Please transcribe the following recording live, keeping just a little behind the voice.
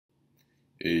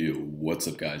Hey, what's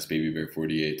up guys?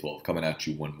 BabyBear4812 coming at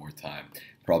you one more time.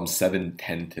 Problem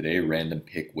 710 today, random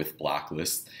pick with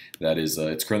blacklist. That is,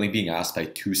 it's currently being asked by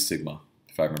 2 Sigma,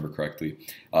 if I remember correctly.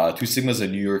 2 Sigma is a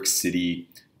New York City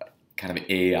kind of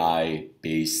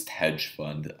AI-based hedge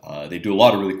fund. They do a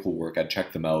lot of really cool work. I'd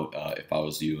check them out if I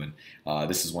was you. And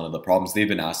this is one of the problems they've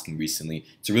been asking recently.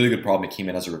 It's a really good problem. It came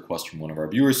in as a request from one of our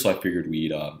viewers, so I figured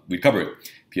we'd cover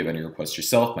it. If you have any requests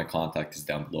yourself, my contact is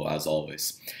down below as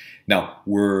always. Now,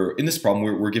 in this problem,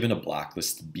 we're given a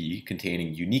blacklist B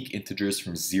containing unique integers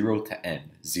from 0 to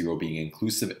n, 0 being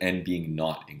inclusive, n being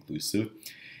not inclusive.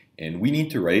 And we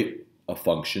need to write a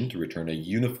function to return a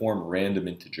uniform random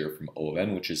integer from O of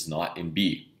n, which is not in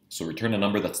B. So return a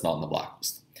number that's not in the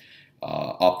blacklist.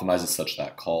 Optimize it such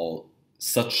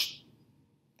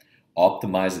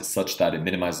that it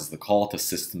minimizes the call to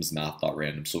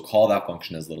systemsmath.random. So call that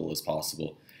function as little as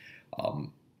possible.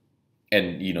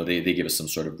 And they give us some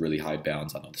sort of really high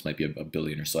bounds. I don't know, this might be a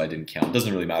billion or so. I didn't count. It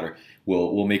doesn't really matter.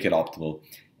 We'll make it optimal.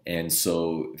 And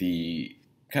so the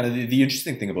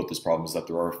interesting thing about this problem is that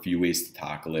there are a few ways to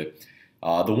tackle it.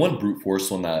 The one brute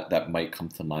force one that might come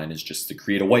to mind is just to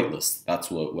create a whitelist. That's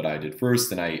what I did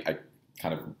first, and I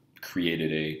kind of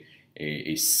created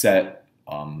a set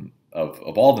of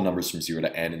all the numbers from 0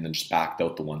 to n, and then just backed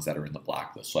out the ones that are in the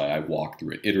blacklist. So I walked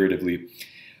through it iteratively.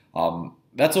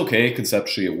 That's okay.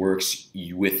 Conceptually, it works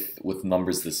with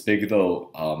numbers this big, though,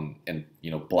 and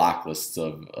blacklists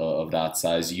of that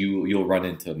size, you'll run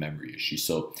into memory issues.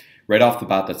 So right off the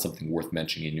bat, that's something worth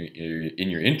mentioning in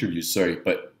your interview. Sorry,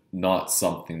 but not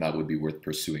something that would be worth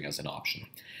pursuing as an option.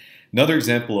 Another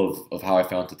example of how I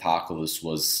found to tackle this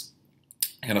was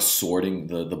kind of sorting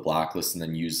the blacklist and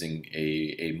then using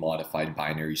a modified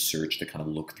binary search to kind of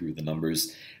look through the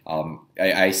numbers.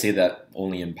 I say that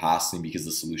only in passing because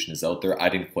the solution is out there. I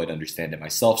didn't quite understand it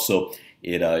myself, so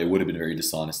it would have been very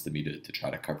dishonest of me to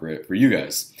try to cover it for you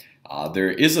guys. There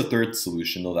is a third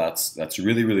solution, though, that's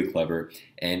really, really clever,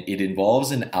 and it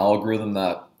involves an algorithm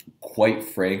that, quite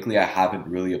frankly, I haven't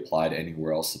really applied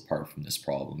anywhere else apart from this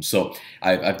problem. So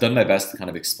I've done my best to kind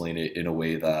of explain it in a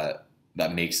way that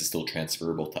makes it still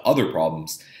transferable to other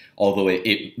problems, although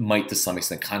it might to some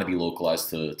extent kind of be localized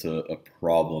to a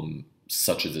problem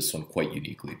such as this one quite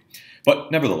uniquely.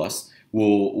 But nevertheless,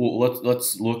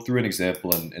 let's look through an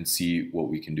example and see what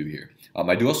we can do here.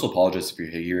 I do also apologize if you're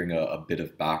hearing a bit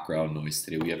of background noise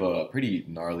today. We have a pretty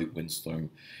gnarly windstorm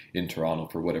in Toronto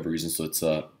for whatever reason, so it's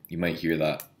you might hear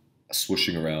that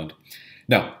swooshing around.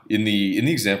 Now, in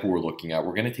the example we're looking at,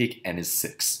 we're going to take n as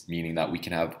 6, meaning that we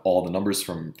can have all the numbers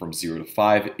from 0 to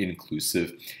 5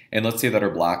 inclusive. And let's say that our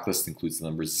blacklist includes the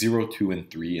numbers 0, 2, and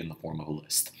 3 in the form of a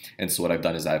list. And so what I've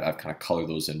done is I've kind of colored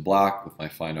those in black with my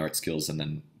fine art skills, and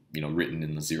then written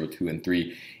in the 0, 2, and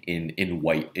 3 in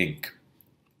white ink.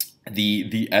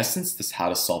 The essence of how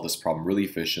to solve this problem really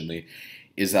efficiently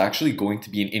is actually going to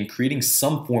be in creating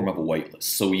some form of a whitelist.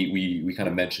 So we kind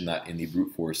of mentioned that in the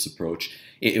brute force approach.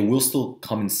 It will still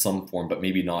come in some form, but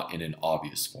maybe not in an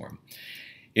obvious form.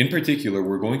 In particular,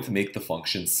 we're going to make the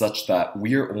function such that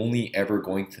we are only ever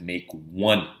going to make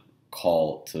one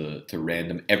call to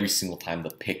random every single time the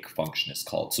pick function is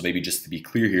called. So maybe just to be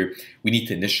clear here, we need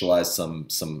to initialize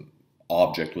some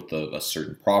object with a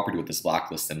certain property with this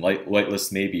blacklist and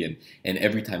whitelist maybe, and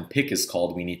every time pick is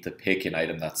called, we need to pick an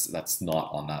item that's not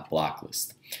on that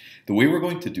blacklist. The way we're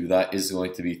going to do that is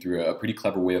going to be through a pretty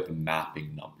clever way of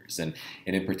mapping numbers, and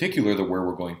in particular, the way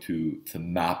we're going to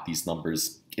map these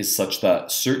numbers is such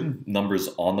that certain numbers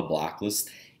on the blacklist,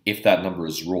 if that number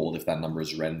is rolled, if that number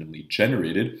is randomly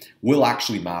generated, will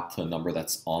actually map to a number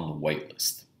that's on the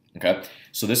whitelist. Okay,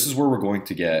 so this is where we're going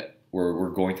to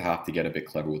have to get a bit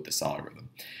clever with this algorithm.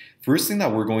 First thing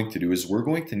that we're going to do is we're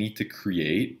going to need to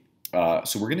create a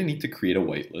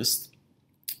whitelist,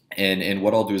 and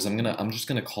what I'll do is I'm just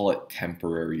gonna call it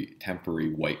temporary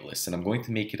whitelist, and I'm going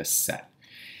to make it a set.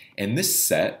 And this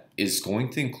set is going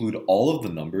to include all of the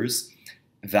numbers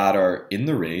that are in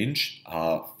the range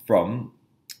from,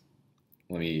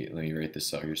 let me write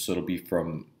this out here. So it'll be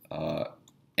from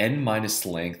n minus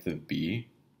length of b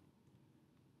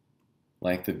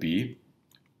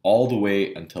all the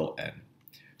way until n.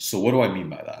 So what do I mean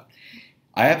by that?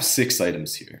 I have 6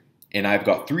 items here, and I've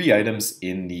got 3 items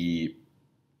in the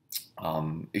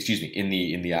in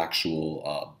the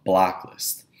actual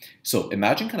blacklist. So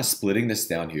imagine kind of splitting this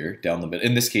down here, down the middle.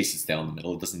 In this case, it's down the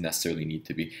middle. It doesn't necessarily need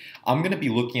to be. I'm going to be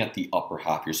looking at the upper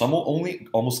half here. So I'm only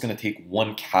almost going to take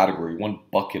one category, one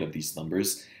bucket of these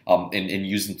numbers, and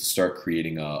use them to start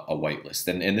creating a whitelist.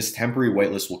 And this temporary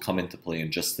whitelist will come into play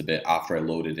in just a bit after I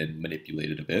load it and manipulate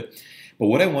it a bit. But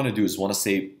what I want to do is want to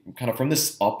say kind of from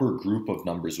this upper group of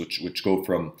numbers, which go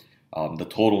from the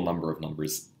total number of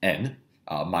numbers n,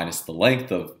 minus the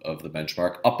length of the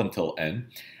benchmark up until n,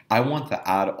 I want to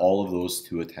add all of those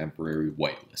to a temporary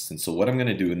whitelist. And so what I'm going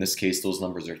to do in this case, those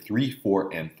numbers are 3,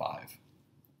 4, and 5.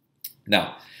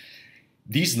 Now,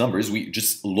 these numbers, we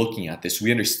just looking at this, we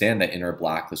understand that in our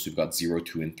blacklist we've got 0,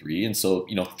 2, and 3. And so,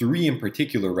 3 in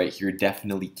particular right here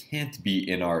definitely can't be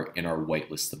in our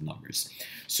whitelist of numbers.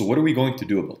 So what are we going to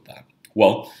do about that?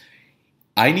 Well,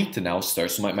 I need to now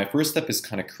start. So my first step is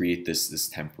kind of create this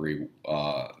temporary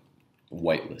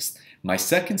whitelist. My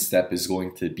second step is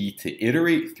going to be to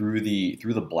iterate through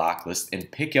the blacklist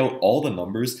and pick out all the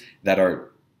numbers that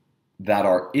are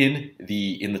in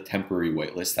the temporary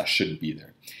whitelist that shouldn't be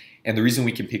there. And the reason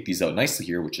we can pick these out nicely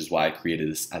here, which is why I created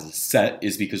this as a set,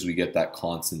 is because we get that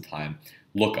constant time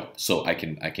lookup. So I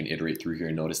can iterate through here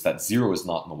and notice that 0 is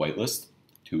not in the whitelist,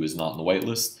 2 is not in the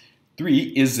whitelist,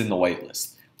 3 is in the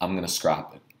whitelist. I'm going to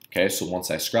scrap it. Okay, so once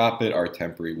I scrap it, our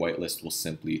temporary whitelist will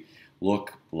simply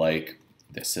look like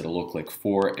this. It'll look like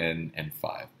 4 and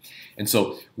 5. And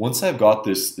so once I've got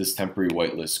this temporary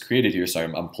whitelist created here,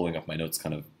 sorry, I'm pulling up my notes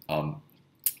kind of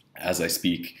as I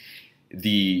speak.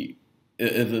 The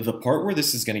part where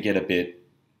this is going to get a bit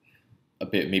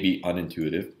maybe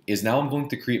unintuitive is now I'm going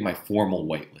to create my formal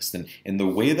whitelist. And the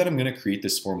way that I'm going to create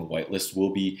this formal whitelist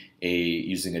will be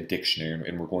using a dictionary,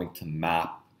 and we're going to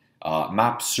map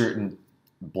certain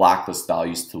blacklist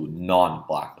values to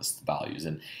non-blacklist values.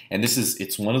 And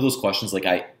it's one of those questions, like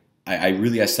I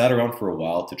sat around for a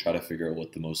while to try to figure out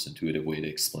what the most intuitive way to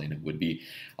explain it would be.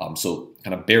 So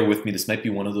kind of bear with me. This might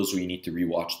be one of those where you need to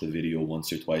rewatch the video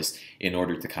once or twice in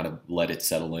order to kind of let it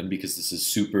settle in, because this is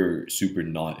super, super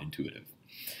not intuitive.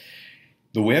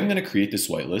 The way I'm going to create this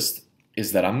whitelist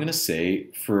is that I'm going to say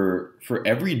for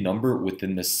every number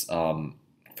within this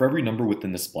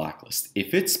blacklist,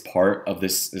 if it's part of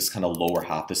this kind of lower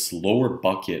half, this lower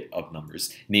bucket of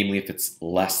numbers, namely if it's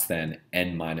less than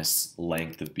n minus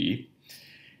length of b,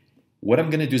 what I'm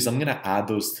going to do is I'm going to add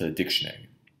those to a dictionary.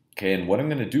 Okay, and what I'm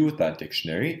going to do with that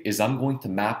dictionary is I'm going to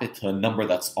map it to a number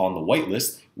that's on the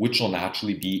whitelist, which will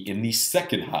naturally be in the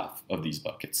second half of these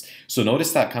buckets. So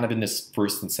notice that kind of in this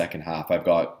first and second half, I've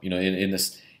got,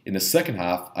 in the second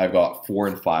half, I've got 4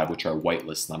 and 5, which are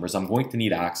whitelist numbers. I'm going to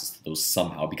need access to those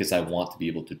somehow because I want to be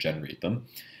able to generate them.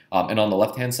 And on the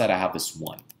left-hand side, I have this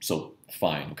 1. So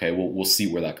fine, okay, we'll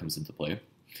see where that comes into play.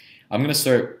 I'm going to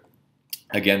start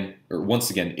once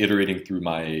again, iterating through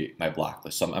my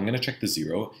blacklist. So I'm going to check the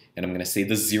 0, and I'm going to say,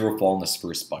 does 0 fall in this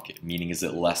first bucket? Meaning, is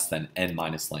it less than n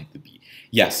minus length of b?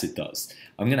 Yes, it does.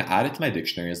 I'm going to add it to my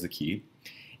dictionary as the key.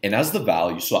 And as the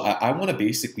value, so I want to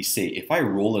basically say, if I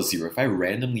roll a 0, if I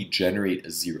randomly generate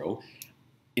a 0,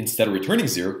 instead of returning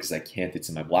 0, because I can't, it's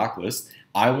in my blacklist,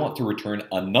 I want to return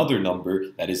another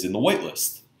number that is in the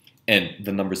whitelist. And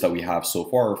the numbers that we have so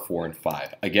far are 4 and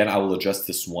 5. Again, I will adjust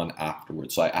this one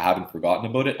afterwards, so I haven't forgotten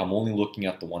about it. I'm only looking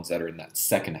at the ones that are in that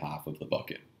second half of the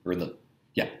bucket, or in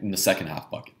the second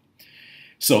half bucket.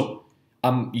 So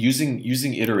I'm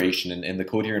using iteration, and the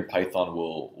code here in Python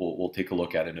we'll take a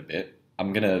look at in a bit.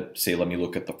 I'm going to say, let me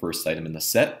look at the first item in the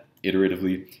set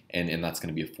iteratively, and that's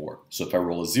going to be a 4. So if I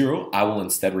roll a 0, I will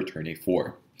instead return a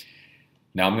 4.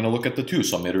 Now I'm going to look at the 2,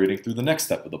 so I'm iterating through the next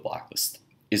step of the blacklist.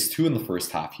 Is 2 in the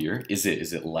first half here? Is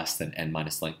it less than n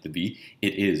minus length of b?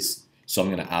 It is. So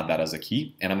I'm going to add that as a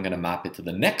key, and I'm going to map it to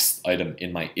the next item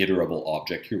in my iterable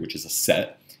object here, which is a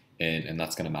set, and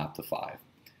that's going to map to 5.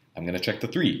 I'm going to check the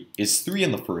 3. Is 3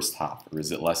 in the first half, or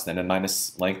is it less than n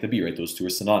minus length of b, right? Those two are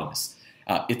synonymous.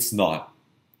 It's not,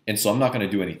 and so I'm not going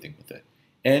to do anything with it.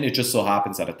 And it just so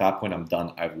happens that at that point I'm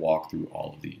done. I've walked through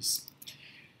all of these.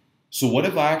 So what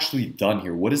have I actually done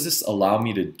here? What does this allow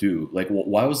me to do? Like,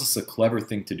 why was this a clever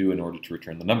thing to do in order to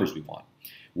return the numbers we want?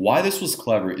 Why this was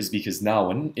clever is because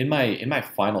now in my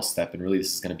final step, and really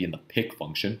this is going to be in the pick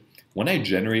function, when I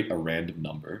generate a random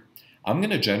number, I'm going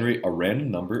to generate a random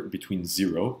number between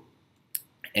 0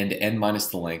 and n minus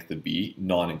the length of b,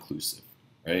 non-inclusive,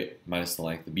 right? Minus the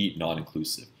length of b,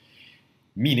 non-inclusive.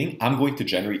 Meaning I'm going to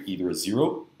generate either a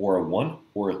 0 or a 1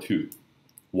 or a 2.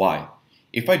 Why?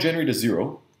 If I generate a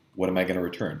 0, what am I going to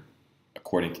return?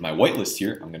 According to my whitelist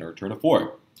here, I'm going to return a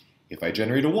 4. If I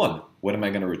generate a 1, what am I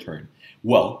going to return?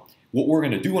 Well, what we're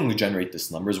going to do when we generate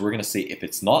this number is we're going to say if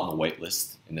it's not in the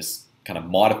whitelist, in this kind of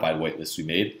modified whitelist we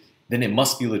made, then it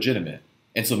must be legitimate.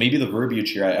 And so maybe the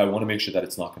verbiage here, I want to make sure that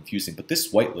it's not confusing, but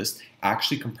this whitelist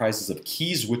actually comprises of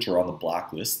keys which are on the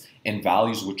blacklist and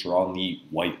values which are on the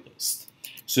whitelist.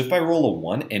 So if I roll a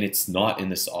 1 and it's not in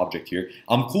this object here,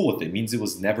 I'm cool with it. It means it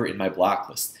was never in my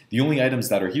blacklist. The only items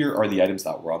that are here are the items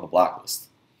that were on the blacklist.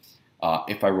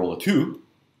 If I roll a 2,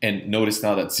 And notice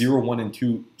now that 0, 1, and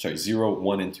 2, sorry, 0,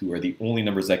 1, and 2 are the only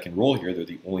numbers I can roll here. They're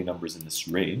the only numbers in this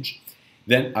range.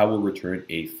 Then I will return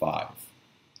a 5.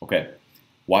 Okay,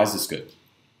 why is this good?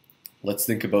 Let's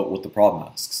think about what the problem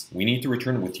asks. We need to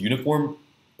return with uniform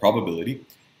probability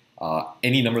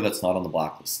any number that's not on the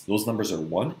blacklist. Those numbers are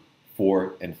 1,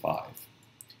 4, and 5.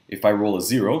 If I roll a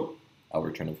 0, I'll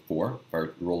return a 4. If I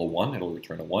roll a 1, it'll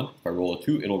return a 1. If I roll a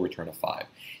 2, it'll return a 5.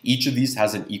 Each of these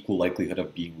has an equal likelihood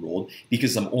of being rolled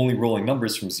because I'm only rolling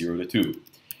numbers from 0 to 2.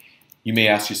 You may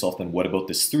ask yourself then, what about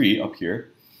this 3 up here?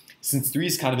 Since 3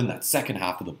 is kind of in that second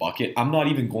half of the bucket, I'm not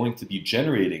even going to be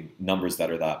generating numbers that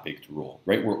are that big to roll,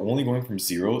 right? We're only going from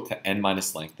 0 to n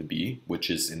minus length of b, which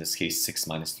is in this case 6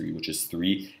 minus 3, which is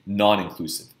 3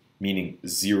 non-inclusive, meaning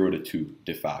 0 to 2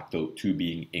 de facto, 2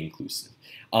 being inclusive.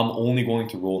 I'm only going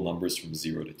to roll numbers from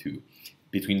 0 to 2.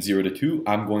 Between 0 to 2,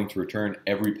 I'm going to return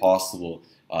every possible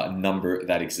number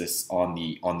that exists on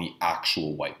the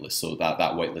actual whitelist. So that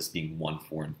whitelist being 1,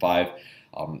 4, and 5.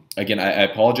 Again, I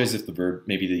apologize if the verb,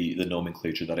 maybe the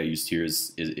nomenclature that I used here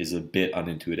is a bit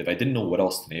unintuitive. I didn't know what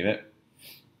else to name it.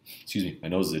 Excuse me, my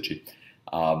nose is itchy.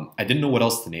 I didn't know what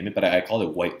else to name it, but I called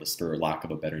it whitelist for lack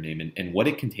of a better name. And what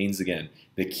it contains, again,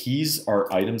 the keys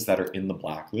are items that are in the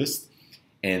blacklist,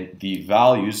 and the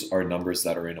values are numbers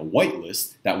that are in a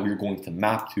whitelist that we're going to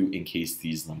map to in case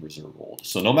these numbers are rolled.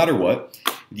 So no matter what,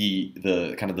 the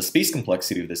kind of the space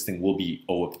complexity of this thing will be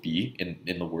O of B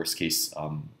in the worst case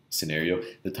scenario.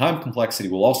 The time complexity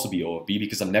will also be O of B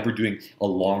because I'm never doing a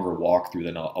longer walkthrough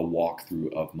than a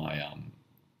walkthrough of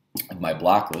my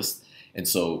blacklist. And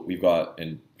so we've got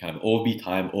in kind of O of B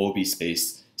time, O of B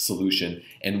space solution.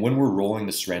 And when we're rolling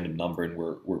this random number and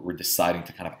we're deciding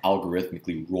to kind of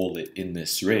algorithmically roll it in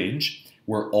this range,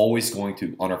 we're always going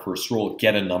to, on our first roll,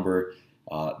 get a number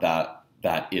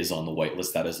that is on the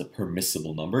whitelist, that is a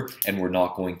permissible number, and we're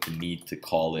not going to need to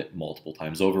call it multiple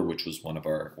times over, which was one of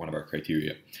our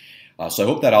criteria. So I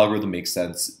hope that algorithm makes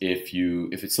sense. If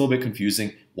it's still a bit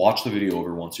confusing, watch the video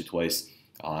over once or twice.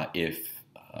 If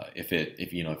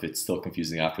it's still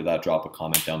confusing after that, drop a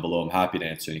comment down below. I'm happy to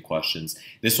answer any questions.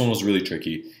 This one was really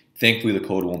tricky. Thankfully, the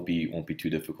code won't be too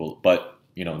difficult, but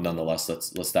nonetheless,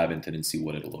 let's dive into it and see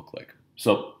what it'll look like.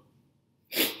 So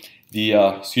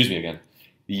excuse me again.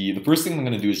 The first thing I'm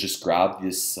going to do is just grab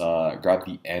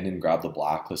the n and grab the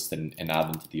blacklist and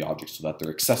add them to the object so that they're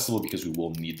accessible because we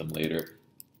will need them later.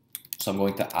 So I'm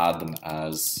going to add them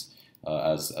as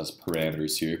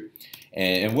parameters here.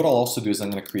 And what I'll also do is I'm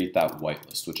going to create that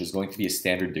whitelist, which is going to be a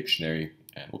standard dictionary.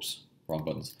 And whoops, wrong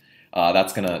buttons.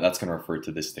 That's gonna refer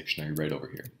to this dictionary right over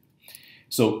here.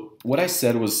 So what I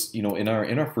said was, in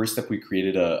our first step, we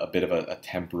created a bit of a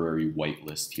temporary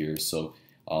whitelist here. So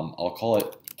I'll call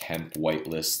it temp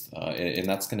whitelist, and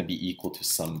that's going to be equal to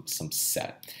some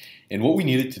set. And what we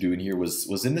needed to do in here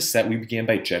was in this set, we began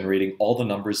by generating all the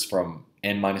numbers from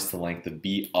n minus the length of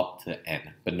b up to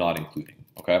n, but not including.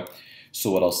 Okay. So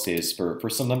what I'll say is for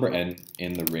some number n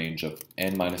in the range of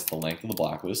n minus the length of the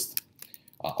blacklist,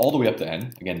 all the way up to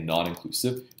n, again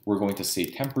non-inclusive, we're going to say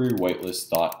temporary whitelist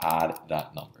dot add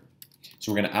that number.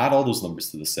 So we're going to add all those numbers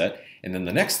to the set, and then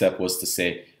the next step was to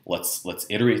say let's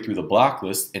iterate through the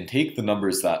blacklist and take the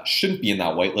numbers that shouldn't be in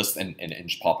that whitelist and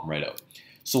just pop them right out.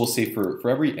 So we'll say for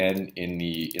every n in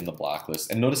the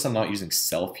blacklist, and notice I'm not using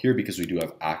self here because we do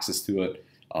have access to it.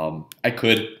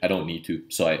 I don't need to,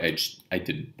 so I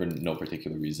didn't for no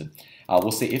particular reason.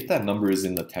 We'll say if that number is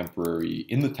in the temporary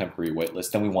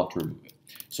whitelist, then we want to remove it.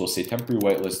 So we'll say temporary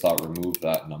whitelist dot remove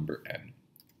that number n.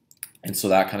 And so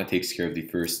that kind of takes care of the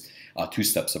first two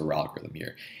steps of our algorithm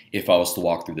here. If I was to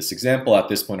walk through this example, at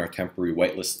this point our temporary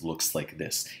whitelist looks like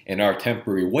this. And our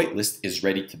temporary whitelist is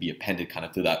ready to be appended kind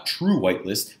of to that true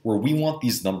whitelist where we want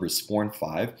these numbers 4 and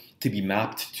 5 to be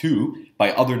mapped to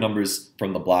by other numbers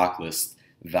from the blacklist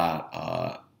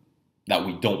that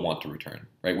we don't want to return,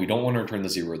 right? We don't want to return the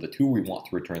 0 or the 2, we want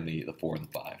to return the 4 and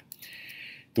the 5.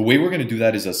 The way we're going to do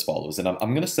that is as follows, and I'm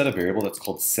going to set a variable that's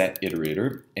called set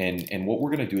iterator, and what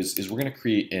we're going to do is we're going to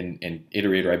create an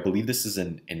iterator. I believe this is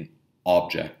an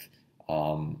object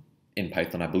in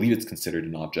Python. I believe it's considered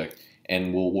an object,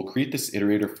 and we'll create this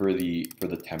iterator for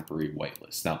the temporary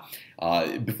whitelist. Now,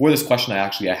 before this question,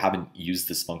 I haven't used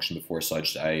this function before, so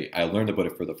I learned about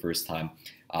it for the first time.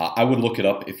 I would look it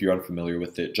up if you're unfamiliar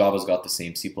with it. Java's got the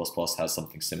same. C++ has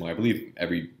something similar. I believe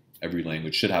every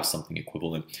language should have something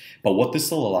equivalent. But what this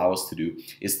will allow us to do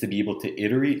is to be able to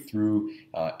iterate through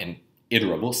an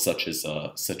iterable such as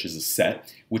a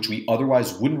set, which we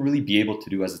otherwise wouldn't really be able to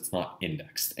do as it's not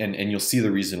indexed. And you'll see the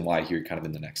reason why here kind of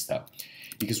in the next step.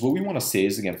 Because what we want to say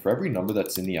is, again, for every number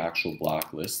that's in the actual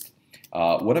blacklist,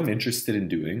 what I'm interested in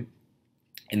doing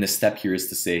in this step here is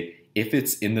to say, if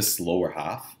it's in this lower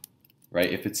half,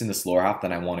 right? If it's in this lower half,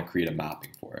 then I want to create a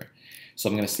mapping for it. So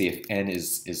I'm going to say if n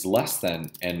is less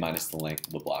than n minus the length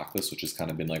of the blacklist, which has kind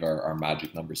of been like our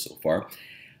magic number so far,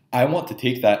 I want to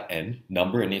take that n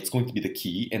number, and it's going to be the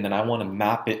key, and then I want to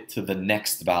map it to the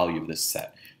next value of this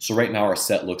set. So right now our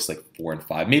set looks like 4 and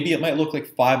 5. Maybe it might look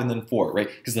like 5 and then 4, right?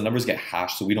 Because the numbers get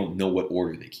hashed, so we don't know what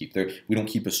order they keep. We don't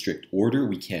keep a strict order.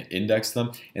 We can't index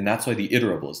them, and that's why the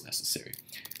iterable is necessary.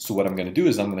 So what I'm going to do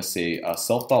is I'm going to say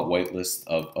self.whitelist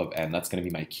of n. That's going to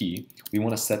be my key. We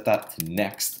want to set that to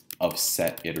next of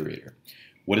set iterator.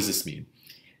 What does this mean?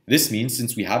 This means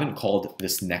since we haven't called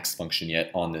this next function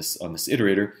yet on this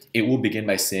iterator, it will begin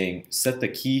by saying set the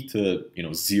key to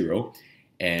 0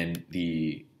 and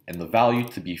the value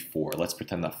to be 4. Let's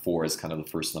pretend that 4 is kind of the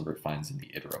first number it finds in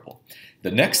the iterable.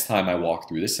 The next time I walk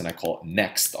through this and I call it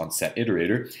next on set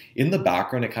iterator, in the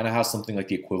background it kind of has something like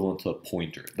the equivalent to a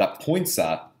pointer that points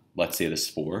at, let's say, this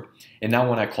 4. And now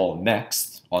when I call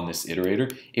next on this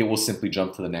iterator, it will simply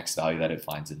jump to the next value that it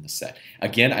finds in the set.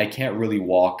 Again, I can't really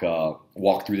walk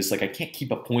through this. Like I can't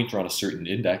keep a pointer on a certain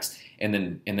index and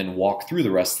then walk through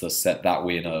the rest of the set that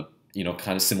way in a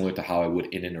kind of similar to how I would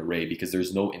in an array, because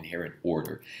there's no inherent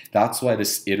order. That's why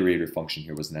this iterator function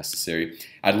here was necessary.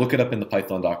 I'd look it up in the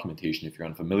Python documentation if you're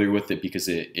unfamiliar with it, because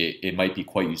it might be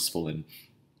quite useful in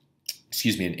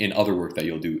other work that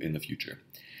you'll do in the future.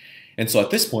 And so at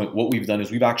this point, what we've done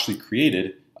is we've actually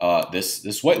created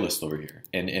this whitelist over here.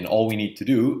 And all we need to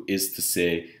do is to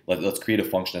say, let's create a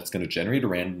function that's going to generate a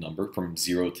random number from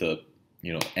 0 to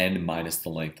n minus the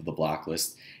length of the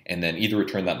blacklist, and then either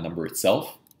return that number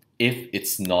itself if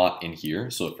it's not in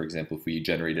here. So for example, if we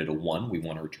generated a 1, we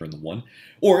want to return the 1.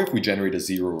 Or if we generate a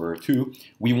 0 or a 2,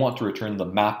 we want to return the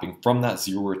mapping from that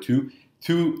 0 or 2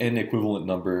 to an equivalent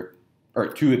number, or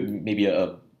to maybe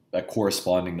a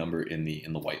corresponding number in the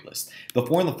whitelist. The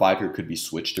 4 and the 5 here could be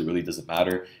switched. It really doesn't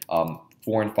matter.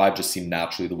 4 and 5 just seem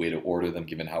naturally the way to order them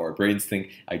given how our brains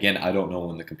think. Again, I don't know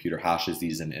when the computer hashes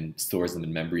these and stores them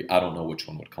in memory. I don't know which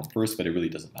one would come first, but it really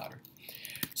doesn't matter.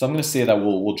 So I'm going to say that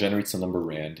we'll generate some number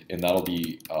rand, and that'll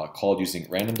be called using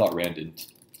random.randint,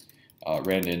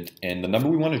 and the number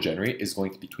we want to generate is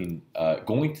going to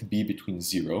be between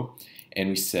 0, and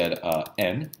we said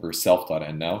n, or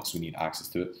self.n now, because we need access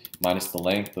to it, minus the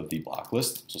length of the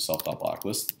blacklist, so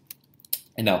self.blacklist.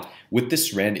 And now, with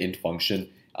this randint function,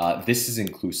 this is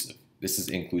inclusive. This is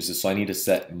inclusive, so I need to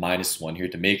set -1 here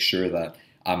to make sure that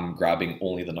I'm grabbing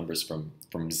only the numbers from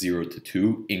 0 to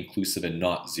 2, inclusive, and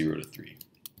not 0 to 3.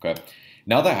 Okay.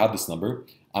 Now that I have this number,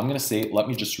 I'm going to say, let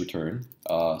me just return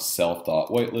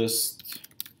self.whitelist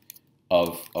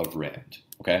of rand.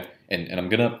 Okay. And I'm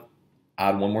going to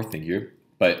add one more thing here.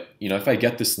 But, if I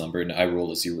get this number and I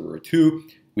roll a 0 or a 2,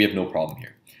 we have no problem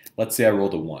here. Let's say I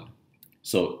rolled a 1.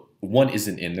 So 1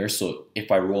 isn't in there. So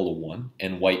if I roll a 1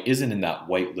 and white isn't in that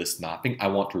whitelist mapping, I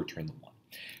want to return the 1.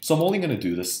 So I'm only going to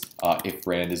do this if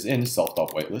rand is in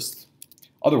self.whitelist.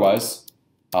 Otherwise,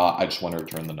 I just want to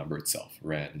return the number itself,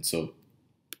 rand. And so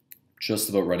just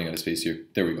about running out of space here.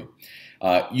 There we go.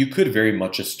 You could very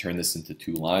much just turn this into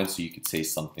 2 lines. So you could say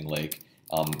something like,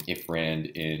 if rand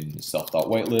in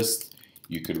self.whitelist,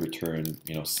 you could return,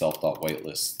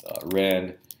 self.whitelist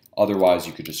rand. Otherwise,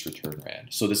 you could just return rand.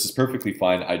 So this is perfectly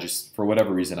fine. I just, for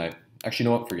whatever reason, actually, you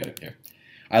know what? Forget it here.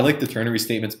 I like the ternary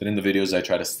statements, but in the videos, I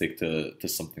try to stick to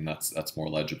something that's more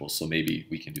legible. So maybe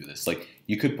we can do this. Like,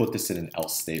 you could put this in an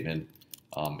else statement,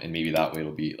 and maybe that way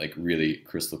it'll be like really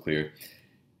crystal clear.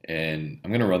 And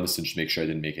I'm gonna run this and just make sure I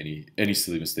didn't make any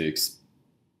silly mistakes.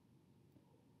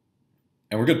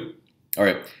 And we're good. All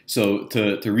right, so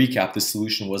to recap, this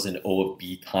solution was an O of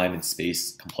B time and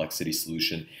space complexity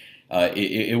solution.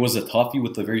 It was a toughie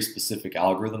with a very specific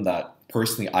algorithm that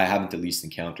personally I haven't at least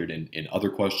encountered in other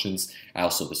questions.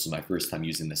 This is my first time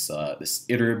using this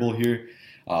iterable here.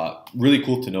 Really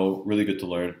cool to know, really good to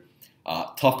learn.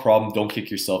 Tough problem. Don't kick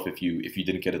yourself if you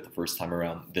didn't get it the first time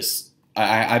around.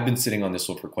 I've been sitting on this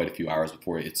one for quite a few hours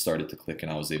before it started to click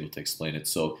and I was able to explain it.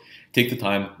 So take the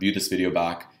time, view this video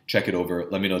back, check it over.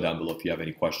 Let me know down below if you have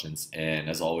any questions. And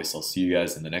as always, I'll see you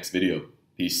guys in the next video.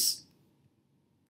 Peace.